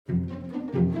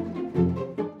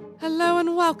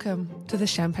welcome to the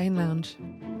Champagne Lounge.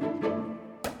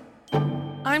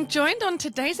 I'm joined on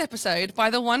today's episode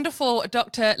by the wonderful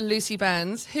Dr. Lucy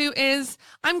Burns, who is,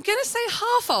 I'm going to say,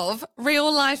 half of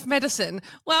Real Life Medicine.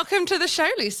 Welcome to the show,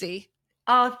 Lucy.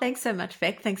 Oh, thanks so much,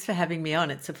 Beck. Thanks for having me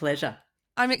on. It's a pleasure.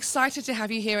 I'm excited to have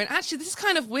you here. And actually, this is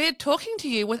kind of weird talking to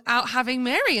you without having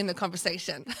Mary in the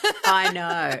conversation. I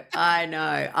know.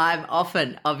 I'm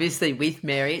often, obviously, with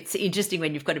Mary. It's interesting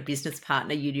when you've got a business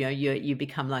partner, you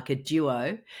become like a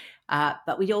duo.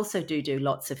 But we also do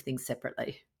lots of things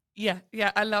separately. Yeah,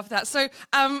 I love that. So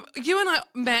you and I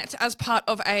met as part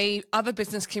of a other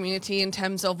business community in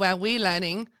terms of where we're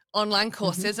learning online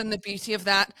courses and the beauty of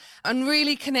that, and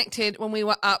really connected when we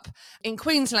were up in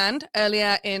Queensland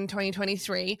earlier in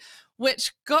 2023,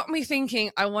 which got me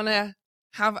thinking I want to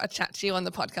have a chat to you on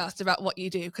the podcast about what you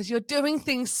do, because you're doing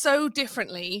things so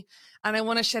differently and I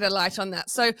want to shed a light on that.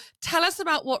 So tell us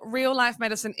about what Real Life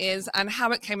Medicine is and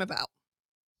how it came about.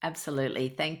 Absolutely.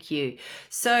 Thank you.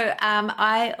 So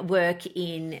I work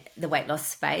in the weight loss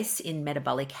space in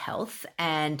metabolic health.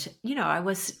 And, I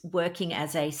was working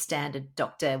as a standard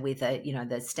doctor with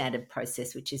the standard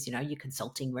process, which is, your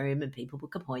consulting room and people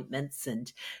book appointments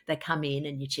and they come in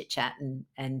and you chit chat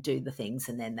and do the things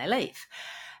and then they leave.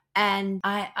 And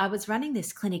I was running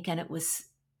this clinic and it was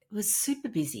super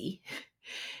busy.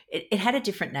 It had a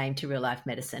different name to Real Life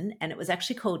Medicine, and it was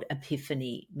actually called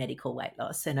Epiphany Medical Weight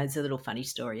Loss. And there's a little funny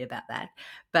story about that.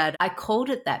 But I called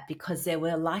it that because there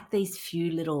were like these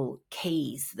few little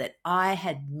keys that I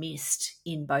had missed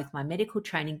in both my medical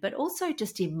training, but also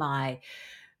just in my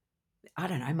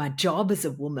job as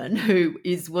a woman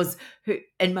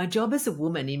and my job as a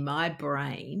woman in my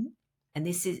brain. And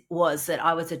was that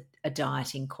I was a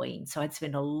dieting queen. So I'd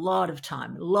spend a lot of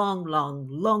time,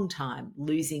 long time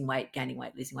losing weight, gaining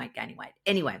weight, losing weight, gaining weight.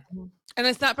 Anyway. And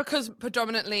is that because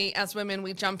predominantly as women,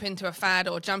 we jump into a fad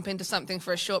or jump into something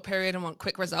for a short period and want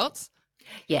quick results?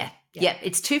 Yeah.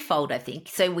 It's twofold, I think.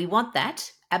 So we want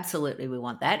that. Absolutely, we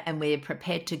want that. And we're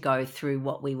prepared to go through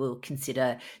what we will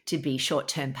consider to be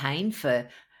short-term pain for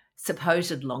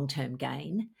supposed long-term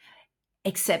gain,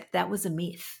 except that was a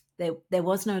myth. There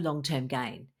was no long-term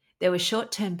gain. There was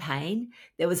short-term pain,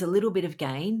 there was a little bit of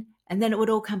gain, and then it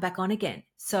would all come back on again.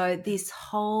 So this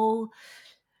whole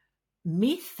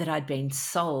myth that I'd been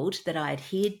sold, that I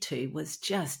adhered to, was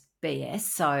just BS.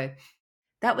 So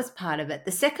that was part of it.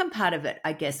 The second part of it,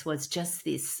 I guess, was just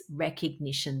this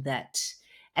recognition that,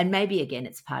 and maybe again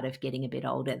it's part of getting a bit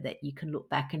older, that you can look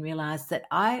back and realize that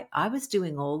I was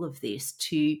doing all of this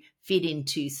to fit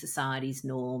into society's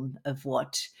norm of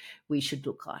what we should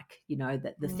look like,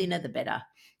 that the thinner the better,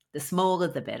 the smaller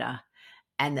the better,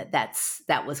 and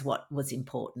that was what was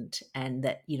important. And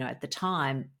that, at the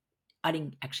time, I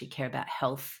didn't actually care about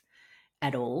health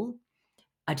at all.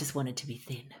 I just wanted to be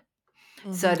thin.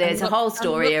 Mm-hmm. So there's a whole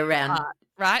story around...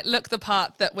 Right? Look the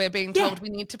part that we're being told we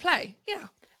need to play. Yeah.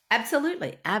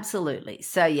 Absolutely.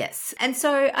 So yes. And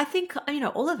so I think,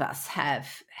 all of us have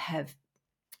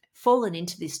fallen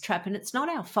into this trap, and it's not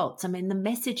our faults. I mean, the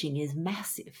messaging is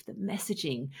massive. The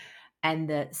messaging and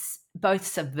the both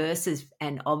subversive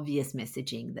and obvious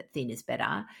messaging that thin is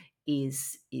better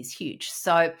is huge.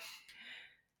 So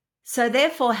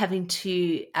therefore having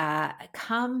to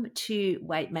come to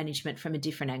weight management from a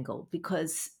different angle,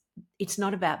 because it's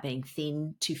not about being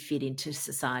thin to fit into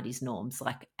society's norms,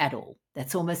 like, at all.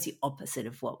 That's almost the opposite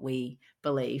of what we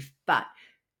believe. But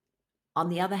on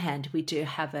the other hand, we do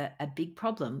have a big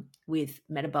problem with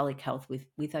metabolic health,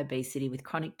 with obesity, with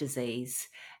chronic disease,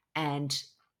 and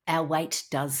our weight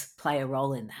does play a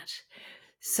role in that.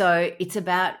 So it's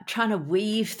about trying to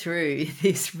weave through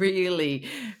this really,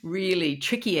 really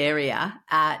tricky area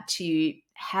to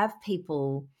have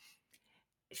people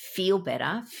feel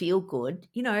better, feel good.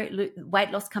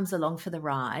 Weight loss comes along for the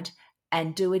ride,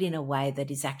 and do it in a way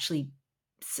that is actually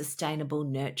sustainable,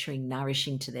 nurturing,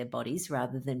 nourishing to their bodies,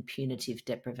 rather than punitive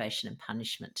deprivation and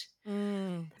punishment.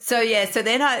 So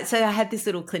I had this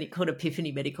little clinic called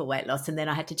Epiphany Medical Weight Loss, and then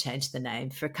I had to change the name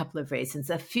for a couple of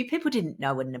reasons. A few people didn't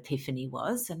know what an epiphany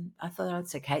was, and I thought,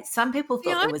 it's okay. Some people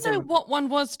thought there was what one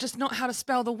was, just not how to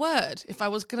spell the word if I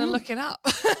was going to look it up.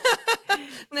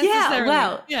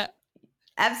 Yeah.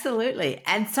 Absolutely.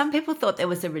 And some people thought there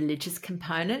was a religious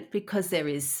component, because there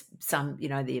is some, the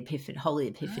Holy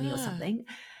Epiphany or something.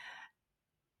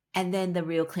 And then the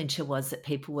real clincher was that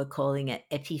people were calling it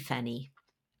Epiphany,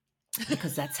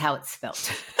 because that's how it's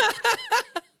spelt.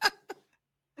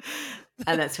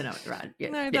 And that's when I went,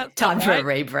 right, time for a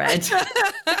rebrand.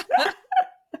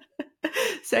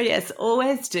 So yes,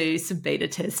 always do some beta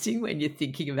testing when you're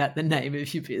thinking about the name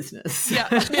of your business. Yeah.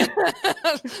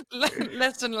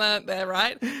 Lesson learned there,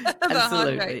 right? The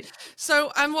hard way. Absolutely. So,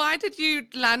 why did you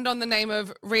land on the name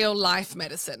of Real Life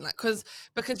Medicine? Like,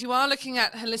 because you are looking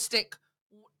at holistic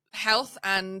health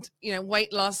and,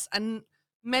 weight loss, and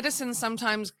medicine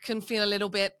sometimes can feel a little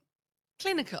bit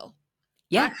clinical, right?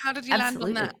 Yeah, How did you land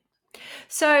on that?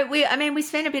 absolutely. So we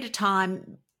spent a bit of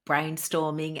time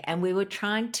brainstorming, and we were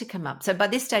trying to come up. So by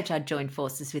this stage, I'd joined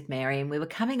forces with Mary, and we were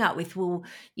coming up with, well,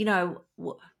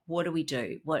 what do we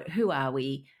do? Who are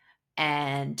we?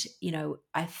 And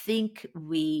I think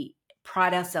we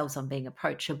pride ourselves on being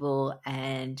approachable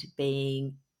and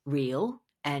being real.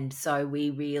 And so we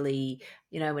really,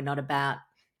 we're not about,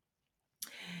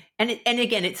 and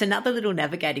again, it's another little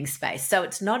navigating space. So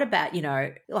it's not about,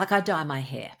 like I dye my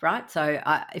hair, right? So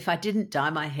if I didn't dye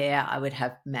my hair, I would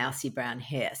have mousy brown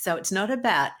hair. So it's not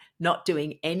about not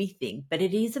doing anything, but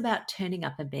it is about turning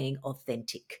up and being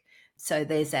authentic. So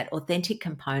there's that authentic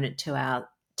component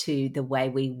to the way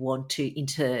we want to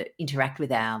interact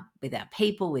with our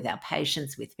people, with our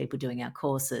patients, with people doing our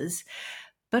courses.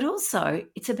 But also,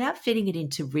 it's about fitting it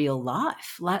into real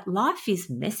life. Like, life is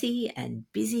messy and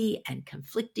busy and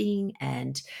conflicting,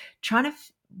 and trying to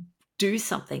do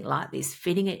something like this,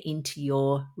 fitting it into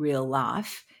your real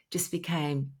life, just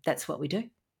became, that's what we do.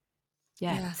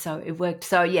 Yeah. So it worked.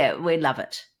 So yeah, we love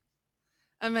it.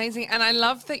 Amazing. And I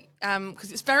love that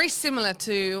because it's very similar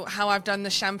to how I've done the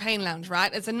Champagne Lounge,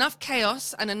 right? There's enough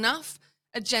chaos and enough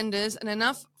agendas and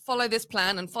enough follow this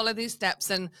plan and follow these steps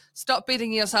and stop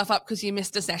beating yourself up because you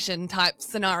missed a session type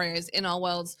scenarios in our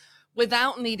worlds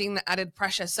without needing the added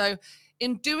pressure. So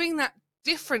in doing that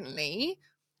differently,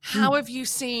 how have you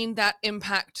seen that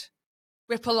impact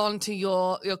ripple onto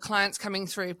your clients coming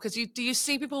through? Because do you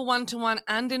see people one-to-one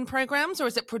and in programs, or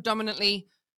is it predominantly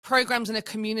programs and a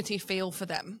community feel for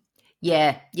them?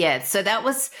 Yeah. So that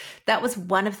was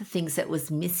one of the things that was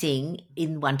missing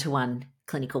in one-to-one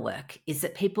clinical work, is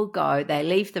that people they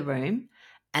leave the room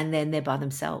and then they're by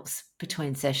themselves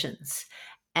between sessions.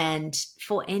 And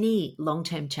for any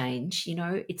long-term change,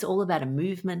 it's all about a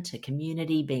movement, a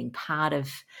community, being part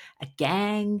of a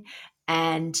gang.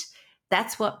 And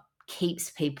that's what keeps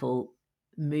people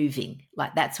moving.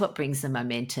 Like, that's what brings the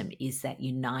momentum, is that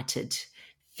united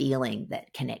feeling,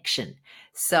 that connection.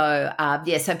 So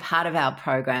so part of our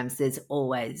programs, there's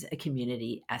always a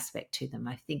community aspect to them.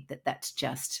 I think that that's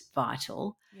just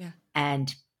vital. Yeah.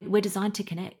 And we're designed to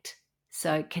connect.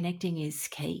 So connecting is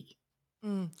key.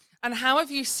 And how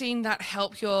have you seen that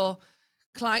help your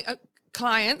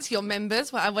clients, your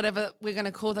members, whatever we're going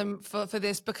to call them for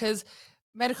this? Because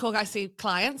medical, I see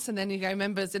clients, and then you go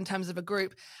members in terms of a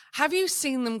group. Have you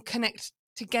seen them connect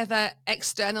together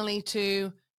externally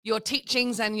to your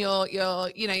teachings and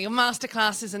your master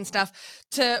classes and stuff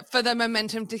for the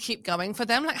momentum to keep going for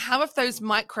them? Like, how have those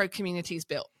micro communities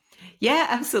built? Yeah,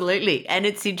 absolutely. And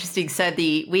it's interesting. So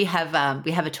we have a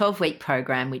 12-week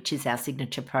program, which is our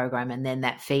signature program, and then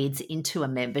that feeds into a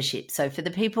membership. So for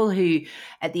the people who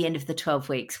at the end of the 12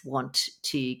 weeks want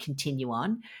to continue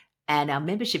on, and our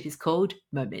membership is called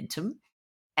Momentum.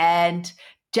 And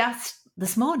just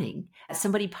this morning,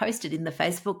 somebody posted in the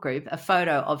Facebook group a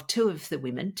photo of two of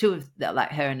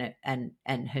like her and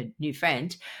her new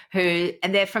friend,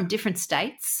 and they're from different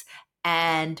states.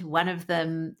 And one of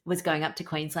them was going up to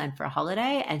Queensland for a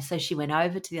holiday. And so she went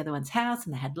over to the other one's house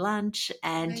and they had lunch.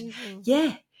 And Amazing.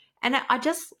 Yeah. And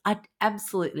I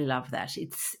absolutely love that.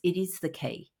 It is the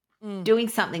key. Doing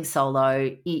something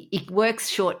solo, it works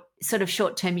short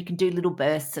term. You can do little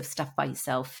bursts of stuff by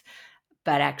yourself,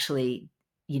 but actually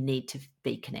you need to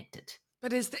be connected.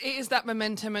 But is that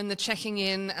momentum and the checking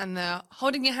in and the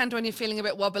holding your hand when you're feeling a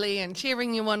bit wobbly and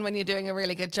cheering you on when you're doing a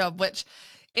really good job, which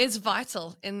is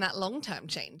vital in that long-term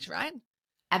change, right?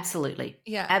 Absolutely.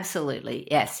 Yeah. Absolutely.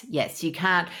 Yes. You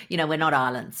can't, we're not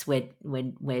islands. We're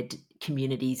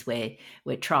communities,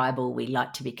 we're tribal. We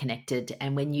like to be connected.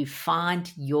 And when you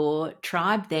find your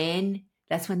tribe, then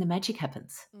that's when the magic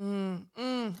happens.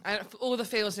 All the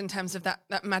feels in terms of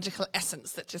that magical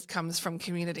essence that just comes from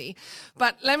community.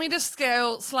 But let me just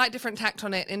scale slight different tact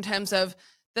on it in terms of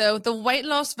the weight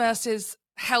loss versus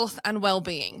health and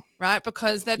well-being, right?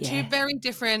 Because they're two very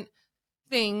different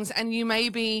things, and you may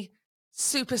be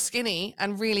super skinny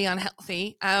and really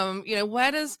unhealthy. How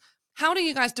do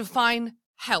you guys define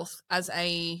health as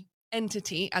a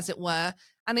entity, as it were,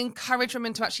 and encourage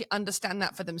women to actually understand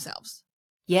that for themselves?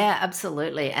 Yeah,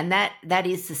 absolutely. And that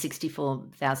is the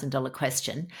 $64,000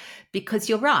 question, because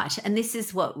you're right. And this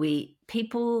is what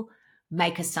people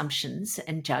make assumptions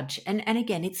and judge. And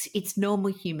again, it's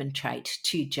normal human trait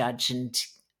to judge and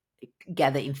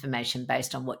gather information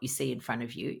based on what you see in front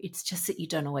of you. It's just that you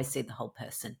don't always see the whole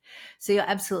person. So you're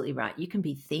absolutely right. You can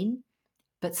be thin,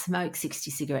 but smoke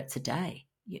 60 cigarettes a day.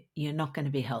 You're not going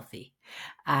to be healthy.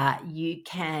 You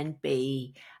can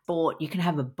be you can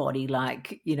have a body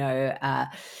like,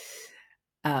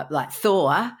 like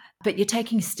Thor, but you're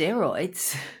taking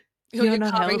steroids. You're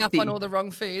not carving healthy. up on all the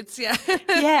wrong foods. Yeah.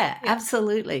 Yeah,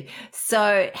 absolutely.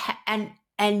 So, and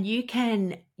you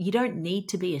don't need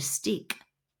to be a stick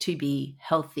to be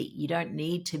healthy. You don't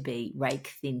need to be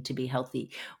rake thin to be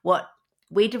healthy. What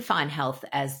we define health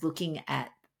as looking at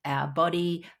our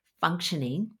body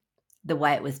functioning the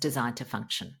way it was designed to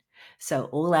function. So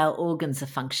all our organs are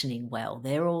functioning well.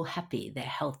 They're all happy. They're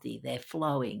healthy. They're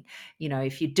flowing.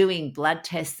 If you're doing blood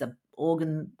tests,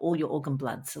 all your organ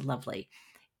bloods are lovely.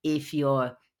 If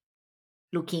you're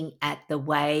looking at the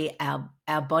way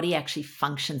our body actually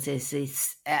functions,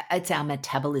 it's our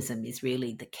metabolism is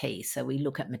really the key. So we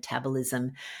look at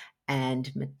metabolism,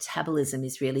 and metabolism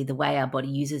is really the way our body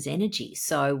uses energy.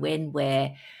 So when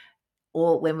we're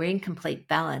in complete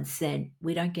balance, then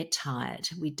we don't get tired.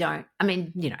 We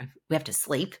have to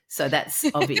sleep, so that's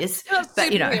obvious. But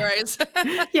superheroes.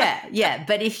 Yeah.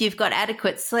 But if you've got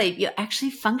adequate sleep, you're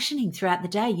actually functioning throughout the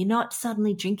day. You're not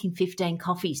suddenly drinking 15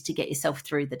 coffees to get yourself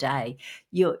through the day.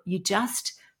 You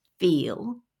just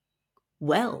feel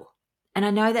well. And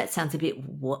I know that sounds a bit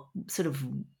sort of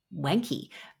wanky,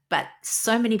 but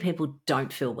so many people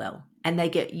don't feel well, and they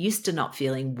get used to not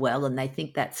feeling well, and they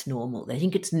think that's normal. They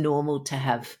think it's normal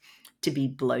to be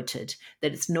bloated,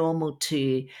 that it's normal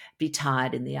to be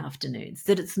tired in the afternoons,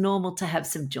 that it's normal to have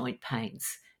some joint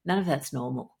pains. None of that's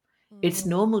normal. It's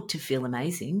normal to feel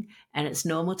amazing, and it's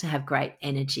normal to have great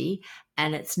energy,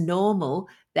 and it's normal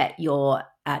that you're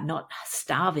not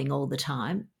starving all the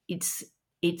time.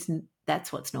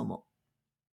 That's what's normal.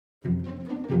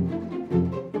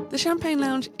 The Champagne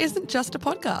Lounge isn't just a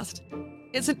podcast.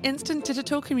 It's an instant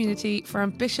digital community for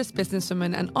ambitious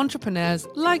businesswomen and entrepreneurs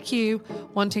like you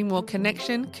wanting more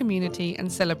connection, community,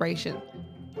 and celebration.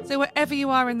 So wherever you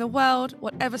are in the world,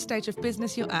 whatever stage of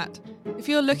business you're at, if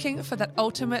you're looking for that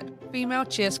ultimate female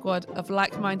cheer squad of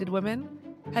like-minded women,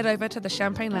 head over to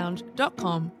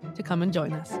thechampagnelounge.com to come and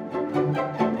join us.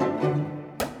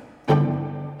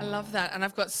 I love that. And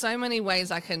I've got so many ways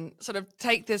I can sort of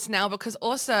take this now, because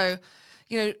also,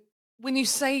 when you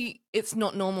say it's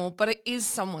not normal, but it is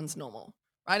someone's normal,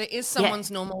 right? It is someone's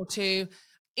normal to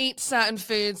eat certain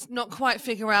foods, not quite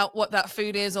figure out what that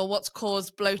food is or what's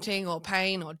caused bloating or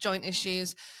pain or joint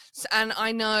issues. And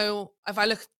I know if I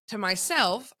look to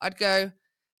myself, I'd go, it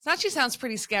actually sounds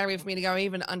pretty scary for me to go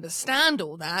even understand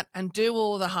all that and do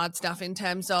all the hard stuff in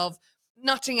terms of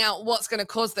nutting out what's going to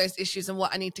cause those issues and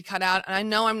what I need to cut out. And I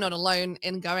know I'm not alone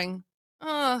in going,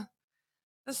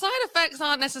 the side effects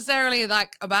aren't necessarily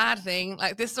like a bad thing.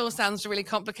 Like, this all sounds really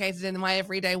complicated in my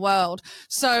everyday world.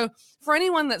 So for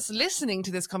anyone that's listening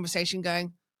to this conversation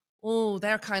going, oh,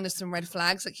 there are kind of some red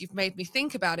flags, like you've made me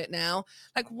think about it now.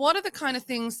 Like, what are the kind of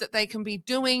things that they can be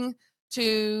doing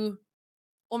to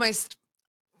almost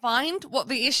find what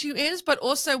the issue is, but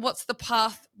also what's the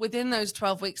path within those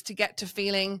 12 weeks to get to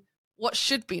feeling what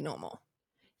should be normal?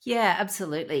 Yeah,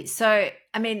 absolutely. So,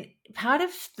 I mean, part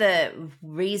of the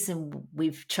reason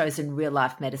we've chosen real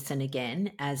life medicine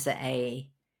again as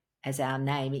our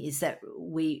name is that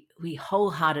we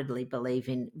wholeheartedly believe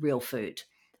in real food.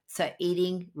 So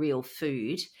eating real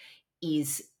food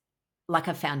is like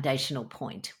a foundational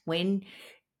point. When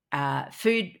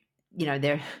food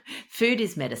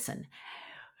is medicine.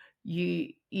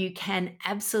 You can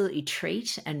absolutely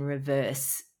treat and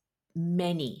reverse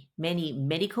many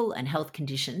medical and health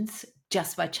conditions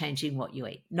just by changing what you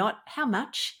eat, not how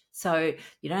much. So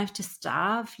you don't have to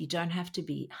starve, you don't have to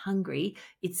be hungry.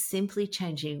 It's simply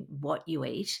changing what you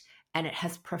eat, and it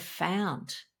has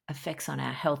profound effects on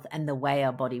our health and the way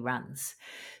our body runs.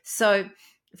 So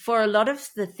for a lot of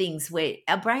the things where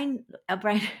our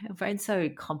brain's so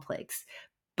complex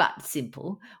but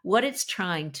simple, what it's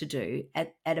trying to do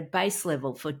at a base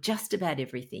level for just about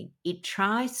everything, it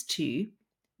tries to,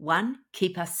 one,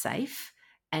 keep us safe,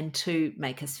 and two,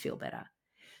 make us feel better.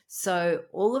 So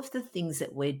all of the things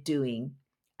that we're doing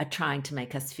are trying to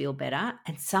make us feel better,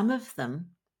 and some of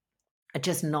them are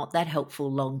just not that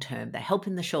helpful long term. They help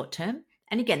in the short term.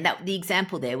 And again, the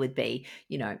example there would be,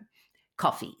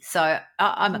 coffee. So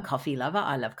I'm a coffee lover.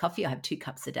 I love coffee. I have 2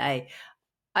 cups a day.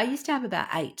 I used to have about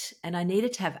 8, and I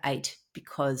needed to have 8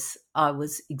 because I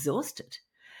was exhausted.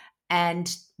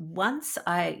 And once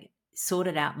I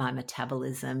sorted out my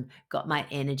metabolism, got my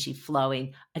energy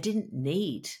flowing, I didn't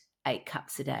need 8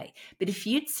 cups a day. But if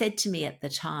you'd said to me at the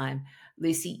time,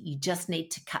 Lucy, you just need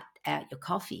to cut out your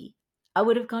coffee, I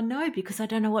would have gone, no, because I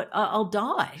don't know what, I'll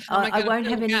die. How am I I going to won't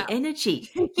fill have the any gap? energy.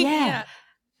 Yeah. Yeah.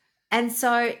 And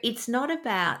so it's not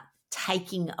about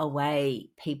taking away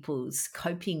people's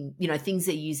coping, things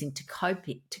they're using to cope,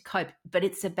 but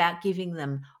it's about giving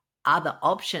them other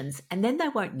options, and then they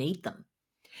won't need them.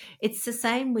 It's the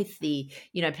same with the,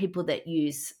 people that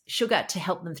use sugar to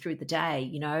help them through the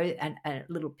day, and a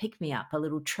little pick me up, a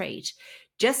little treat.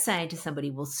 Just saying to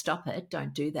somebody, well, stop it,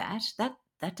 don't do that.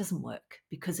 That doesn't work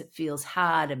because it feels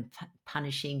hard and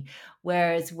punishing.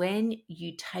 Whereas when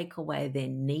you take away their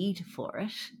need for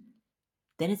it,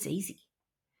 then it's easy.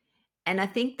 And I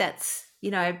think that's,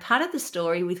 part of the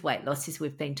story with weight loss is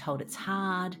we've been told it's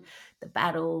hard, the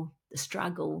battle, the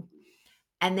struggle.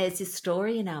 And there's this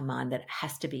story in our mind that it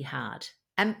has to be hard.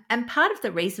 And part of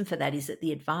the reason for that is that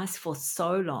the advice for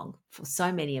so long, for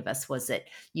so many of us, was that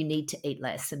you need to eat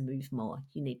less and move more.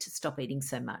 You need to stop eating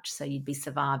so much. So you'd be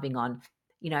surviving on,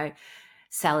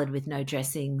 salad with no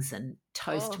dressings and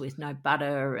toast with no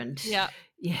butter and Yeah.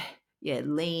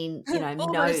 lean,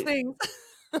 All no. those things.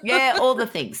 Yeah, all the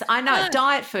things. I know,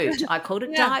 diet food. I called it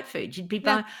Yeah. diet food. You'd be Yeah.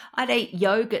 buying, I'd eat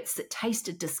yogurts that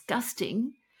tasted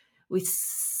disgusting with,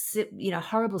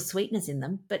 horrible sweeteners in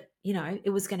them, but,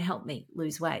 it was going to help me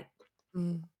lose weight.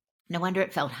 Mm. No wonder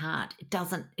it felt hard.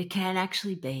 It can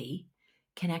actually be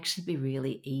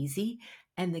really easy.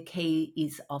 And the key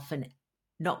is often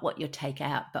not what you take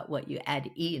out, but what you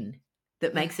add in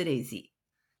that makes it easy.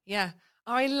 Yeah.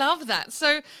 Oh, I love that.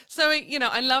 So,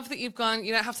 I love that you've gone,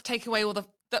 you don't have to take away all the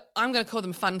I'm going to call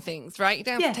them fun things, right? You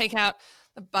don't have Yeah. to take out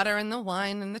the butter and the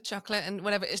wine and the chocolate and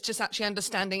whatever. It's just actually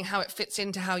understanding how it fits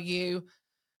into how you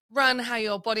run, how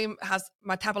your body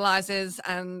metabolizes,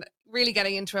 and really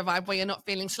getting into a vibe where you're not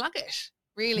feeling sluggish.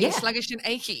 Really, Yeah. sluggish and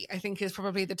achy, I think, is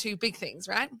probably the two big things,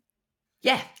 right?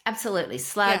 Yeah, absolutely.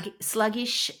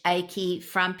 Sluggish, achy,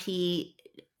 frumpy,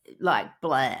 like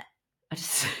blah. I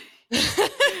just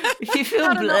if you feel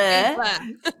How to not be blah,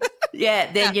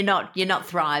 blah. then you're not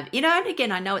thriving. And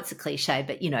again, I know it's a cliche,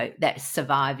 but that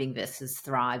surviving versus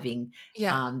thriving.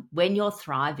 Yeah. When you're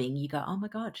thriving, you go, oh my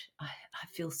God, I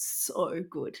feel so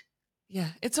good. Yeah.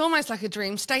 It's almost like a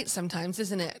dream state sometimes,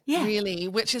 isn't it? Yeah. Really,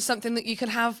 which is something that you can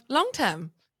have long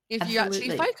term if you actually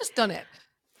Absolutely. focused on it.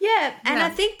 Yeah, and Yeah. I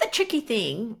think the tricky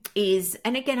thing is,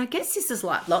 and again, I guess this is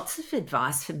like lots of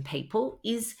advice from people,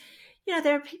 is,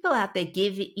 there are people out there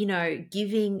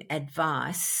giving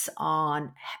advice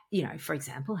on, for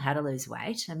example, how to lose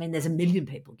weight. I mean, there's a million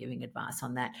people giving advice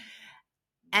on that.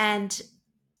 And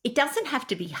it doesn't have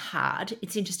to be hard.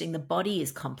 It's interesting. The body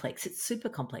is complex. It's super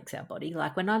complex, our body.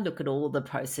 Like when I look at all the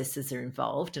processes that are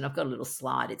involved, and I've got a little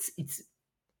slide, it's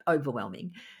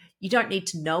overwhelming. You don't need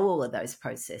to know all of those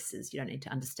processes. You don't need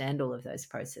to understand all of those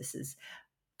processes.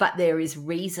 But there is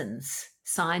reasons,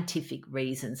 scientific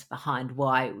reasons behind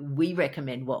why we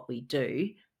recommend what we do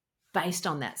based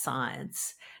on that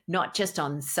science, not just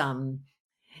on some,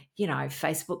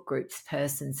 Facebook groups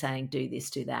person saying, do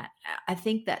this, do that. I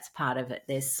think that's part of it.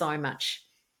 There's so much,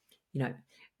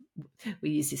 we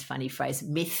use this funny phrase,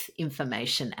 myth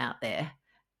information out there.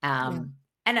 And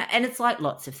it's like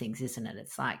lots of things, isn't it?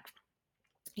 It's like,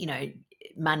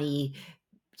 money,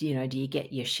 do you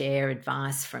get your share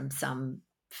advice from some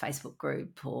Facebook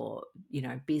group or,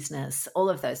 business, all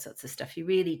of those sorts of stuff. You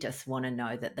really just want to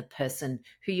know that the person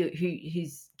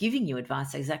who's giving you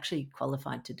advice is actually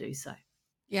qualified to do so.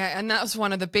 Yeah. And that was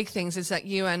one of the big things, is that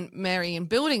you and Mary, in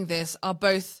building this, are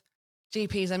both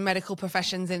GPs and medical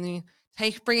professions, and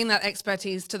bringing that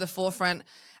expertise to the forefront.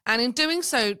 And in doing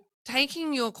so,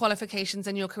 taking your qualifications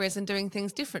and your careers and doing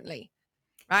things differently,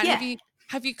 right? Yeah.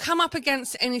 Have you come up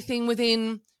against anything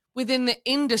within the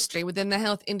industry, within the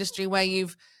health industry, where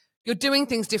you're doing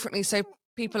things differently, so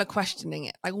people are questioning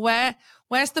it? Like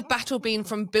where's the battle been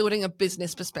from building a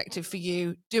business perspective for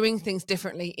you, doing things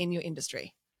differently in your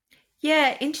industry?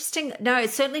 Yeah, interesting. No,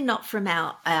 it's certainly not from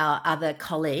our other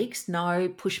colleagues. No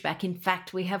pushback. In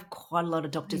fact, we have quite a lot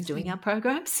of doctors doing our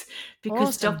programs because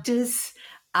Awesome. Doctors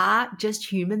are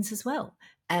just humans as well.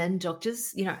 And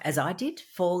doctors, as I did,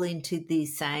 fall into the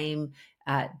same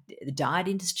the diet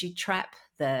industry trap,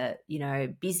 the,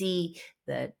 busy,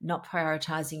 the not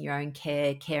prioritizing your own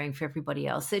care, caring for everybody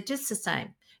else. They're just the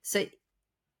same. So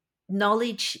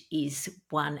knowledge is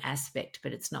one aspect,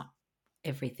 but it's not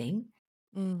everything.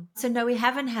 So no, we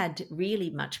haven't had really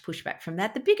much pushback from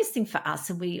that. The biggest thing for us,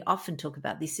 and we often talk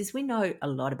about this, is we know a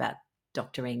lot about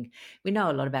doctoring. We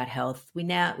know a lot about health. We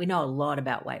know a lot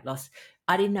about weight loss.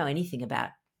 I didn't know anything about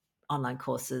online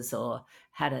courses or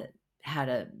how to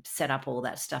set up all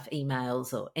that stuff,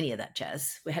 emails or any of that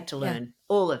jazz. We had to learn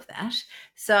all of that.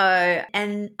 So,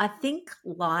 and I think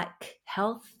like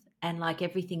health and like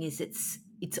everything is,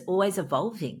 it's always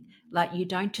evolving. Like, you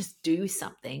don't just do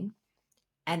something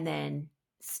and then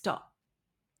stop.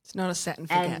 It's not a set and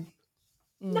forget. And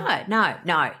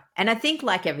no. And I think,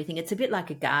 like everything, it's a bit like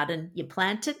a garden. You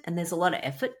plant it, and there's a lot of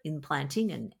effort in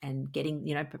planting and getting,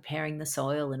 preparing the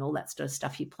soil and all that sort of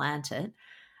stuff. You plant it,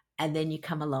 and then you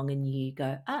come along and you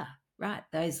go, right,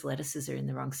 those lettuces are in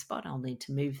the wrong spot. I'll need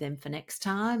to move them for next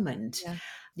time. And,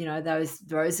 those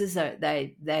roses, I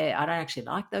don't actually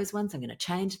like those ones. I'm going to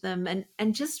change them.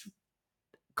 And just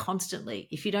constantly,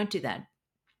 if you don't do that,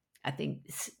 I think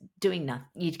doing nothing,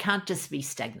 you can't just be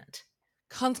stagnant.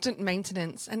 Constant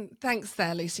maintenance. And thanks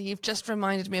there, Lucy. You've just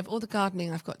reminded me of all the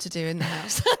gardening I've got to do in the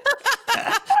house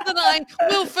that I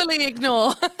willfully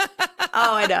ignore.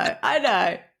 I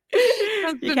know.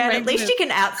 At least you can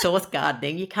outsource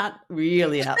gardening. You can't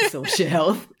really outsource your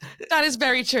health. That is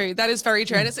very true. And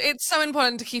it's so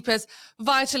important to keep us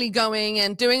vitally going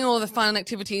and doing all the fun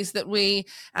activities that we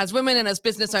as women and as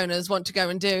business owners want to go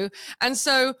and do. And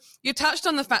so you touched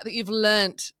on the fact that you've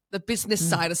learnt the business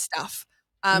side of stuff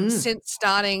since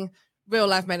starting Real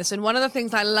Life Medicine. One of the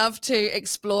things I love to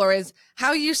explore is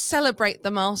how you celebrate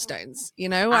the milestones.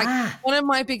 One of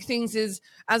my big things is,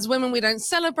 as women, we don't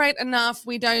celebrate enough.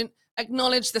 We don't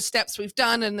acknowledge the steps we've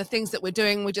done and the things that we're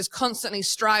doing. We just constantly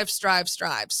strive.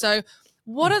 So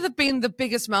what have been the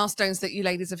biggest milestones that you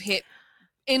ladies have hit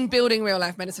in building Real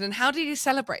Life Medicine, and how do you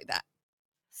celebrate that?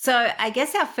 So I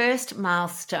guess our first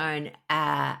milestone,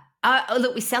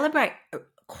 look, we celebrate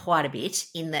quite a bit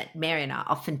in that Mary and I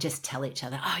often just tell each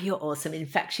other, oh, you're awesome. In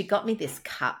fact, she got me this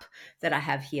cup that I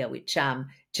have here, which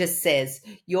just says,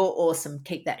 you're awesome,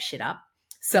 keep that shit up.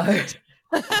 So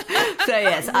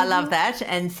yes, I love that.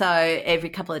 And so every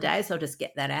couple of days I'll just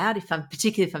get that out,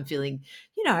 particularly if I'm feeling,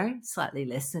 slightly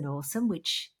less than awesome,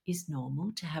 which is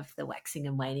normal to have the waxing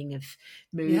and waning of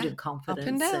mood and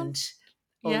confidence and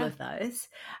all of those.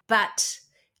 But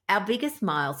our biggest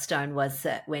milestone was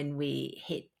that when we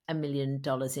hit $1 million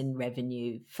in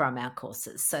revenue from our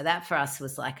courses. So that for us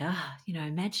was like,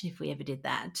 imagine if we ever did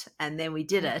that. And then we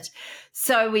did it.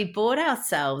 So we bought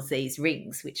ourselves these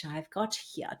rings, which I've got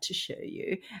here to show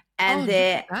you. And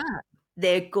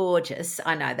they're gorgeous.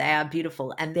 I know, they are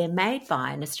beautiful. And they're made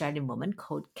by an Australian woman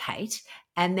called Kate.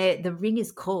 And the ring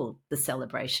is called the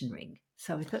Celebration Ring.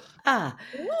 So we thought,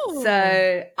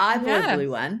 So I bought a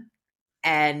blue one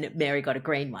and Mary got a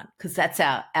green one, because that's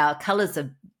our colours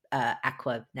of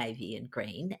aqua, navy and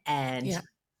green. And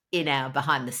in our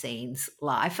behind the scenes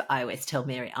life, I always tell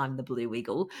Mary I'm the blue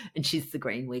wiggle and she's the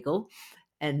green wiggle.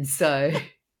 And so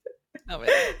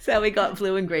so we got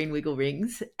blue and green wiggle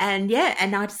rings. And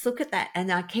and I just look at that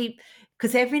and I keep,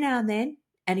 because every now and then,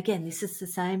 and again, this is the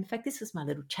same. In fact, this was my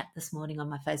little chat this morning on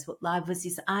my Facebook Live, was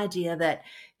this idea that,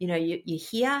 you're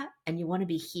here and you want to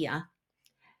be here.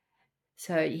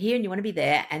 So you're here and you want to be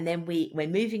there, and then we're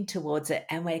moving towards it,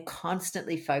 and we're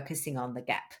constantly focusing on the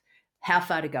gap. How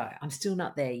far to go? I'm still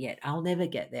not there yet. I'll never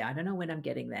get there. I don't know when I'm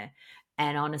getting there.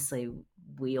 And honestly,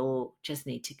 we all just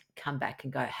need to come back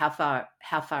and go, how far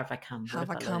have I come? How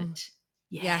have I come? Learned?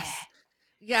 Yes.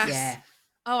 Yeah.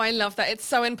 Oh, I love that. It's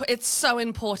so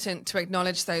important to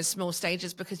acknowledge those small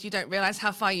stages, because you don't realize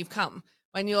how far you've come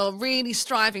when you're really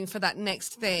striving for that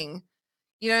next thing.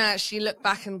 You don't actually look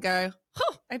back and go,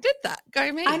 oh, I did that.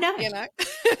 Go me. I know.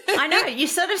 I know. You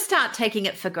sort of start taking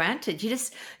it for granted. You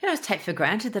just take for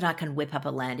granted that I can whip up a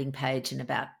landing page in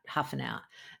about half an hour.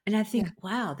 And I think,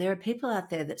 wow, there are people out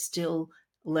there that still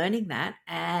learning that.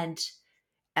 And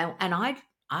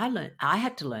I learned, I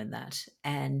had to learn that.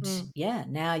 And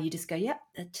now you just go,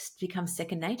 that just becomes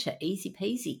second nature, easy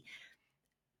peasy.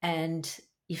 And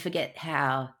you forget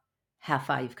how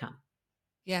far you've come.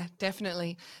 Yeah,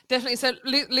 definitely. So,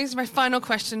 Liz, my final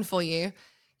question for you.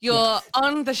 You're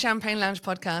on the Champagne Lounge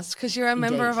podcast because you're a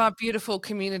member of our beautiful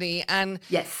community, and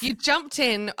you jumped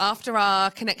in after our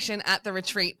connection at the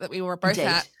retreat that we were both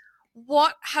at.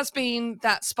 What has been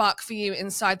that spark for you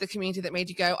inside the community that made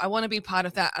you go, I want to be part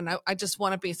of that, and I just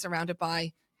want to be surrounded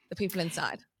by the people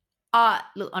inside?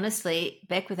 Look, honestly,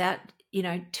 Beck, without,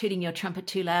 tooting your trumpet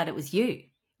too loud, it was you.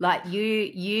 Like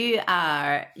you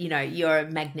are, you're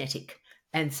magnetic.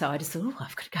 And so I just thought,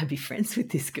 I've got to go and be friends with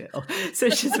this girl. So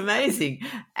she's amazing.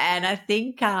 And I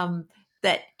think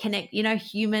that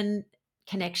human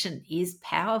connection is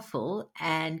powerful,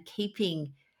 and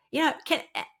keeping, again,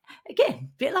 a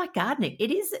bit like gardening.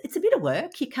 It's a bit of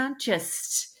work. You can't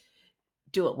just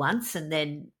do it once and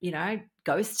then,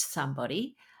 ghost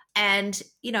somebody. And,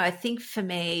 I think for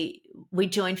me, we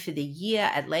joined for the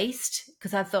year at least,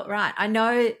 because I thought, right, I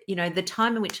know, the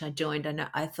time in which I joined,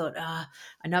 I thought, I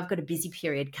know I've got a busy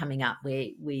period coming up where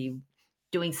we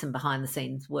doing some behind the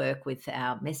scenes work with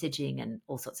our messaging and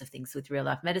all sorts of things with Real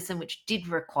Life Medicine, which did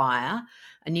require,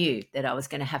 I knew that I was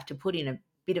going to have to put in a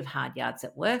bit of hard yards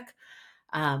at work.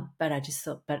 But I just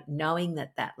thought, but knowing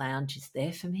that that lounge is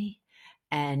there for me,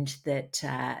 and that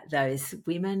those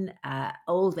women are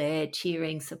all there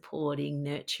cheering, supporting,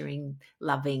 nurturing,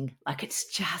 loving, like it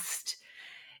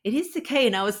is the key.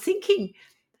 And I was thinking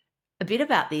a bit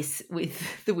about this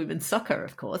with the women's soccer,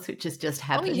 of course, which has just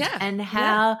happened, and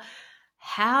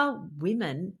how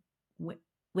women,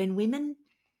 when women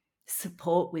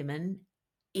support women,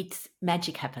 it's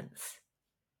magic happens.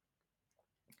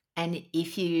 And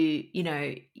if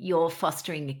you're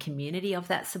fostering a community of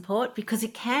that support, because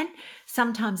it can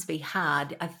sometimes be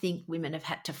hard. I think women have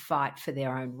had to fight for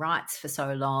their own rights for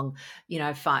so long,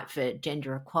 fight for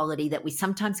gender equality, that we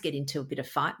sometimes get into a bit of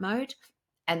fight mode.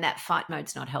 And that fight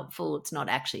mode's not helpful. It's not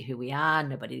actually who we are.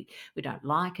 We don't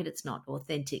like it. It's not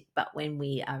authentic. But when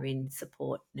we are in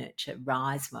support, nurture,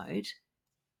 rise mode,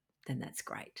 then that's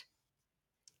great.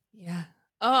 Yeah.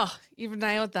 Oh, you've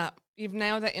nailed that. You've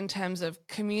nailed that in terms of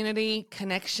community,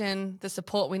 connection, the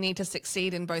support we need to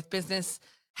succeed in both business,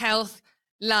 health,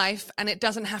 life. And it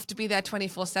doesn't have to be there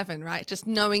 24/7, right? Just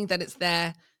knowing that it's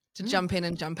there to jump in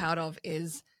and jump out of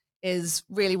is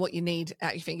really what you need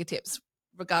at your fingertips,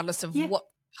 regardless of what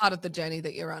part of the journey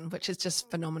that you're on, which is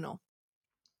just phenomenal.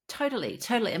 Totally.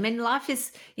 I mean, life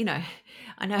is,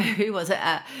 I know, who was it?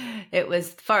 It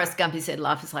was Forrest Gump who said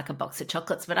life is like a box of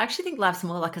chocolates, but I actually think life's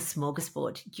more like a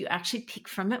smorgasbord. You actually pick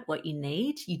from it what you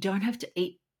need. You don't have to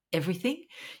eat everything.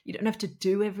 You don't have to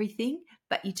do everything,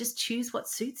 but you just choose what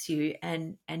suits you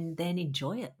and then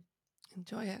enjoy it.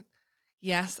 Enjoy it.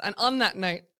 Yes. And on that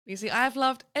note, Lucy, I've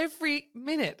loved every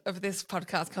minute of this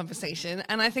podcast conversation,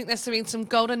 and I think there's been some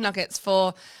golden nuggets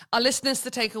for our listeners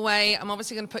to take away. I'm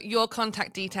obviously going to put your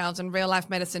contact details and Real Life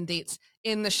Medicine deets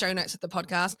in the show notes of the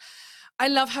podcast. I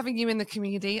love having you in the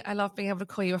community. I love being able to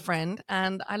call you a friend,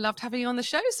 and I loved having you on the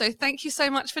show. So thank you so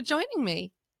much for joining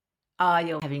me. Oh,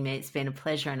 you're having me. It's been a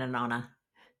pleasure and an honour.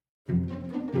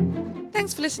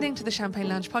 Thanks for listening to the Champagne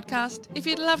Lounge podcast. If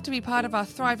you'd love to be part of our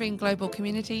thriving global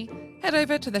community, head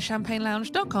over to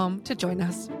thechampagnelounge.com to join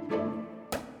us.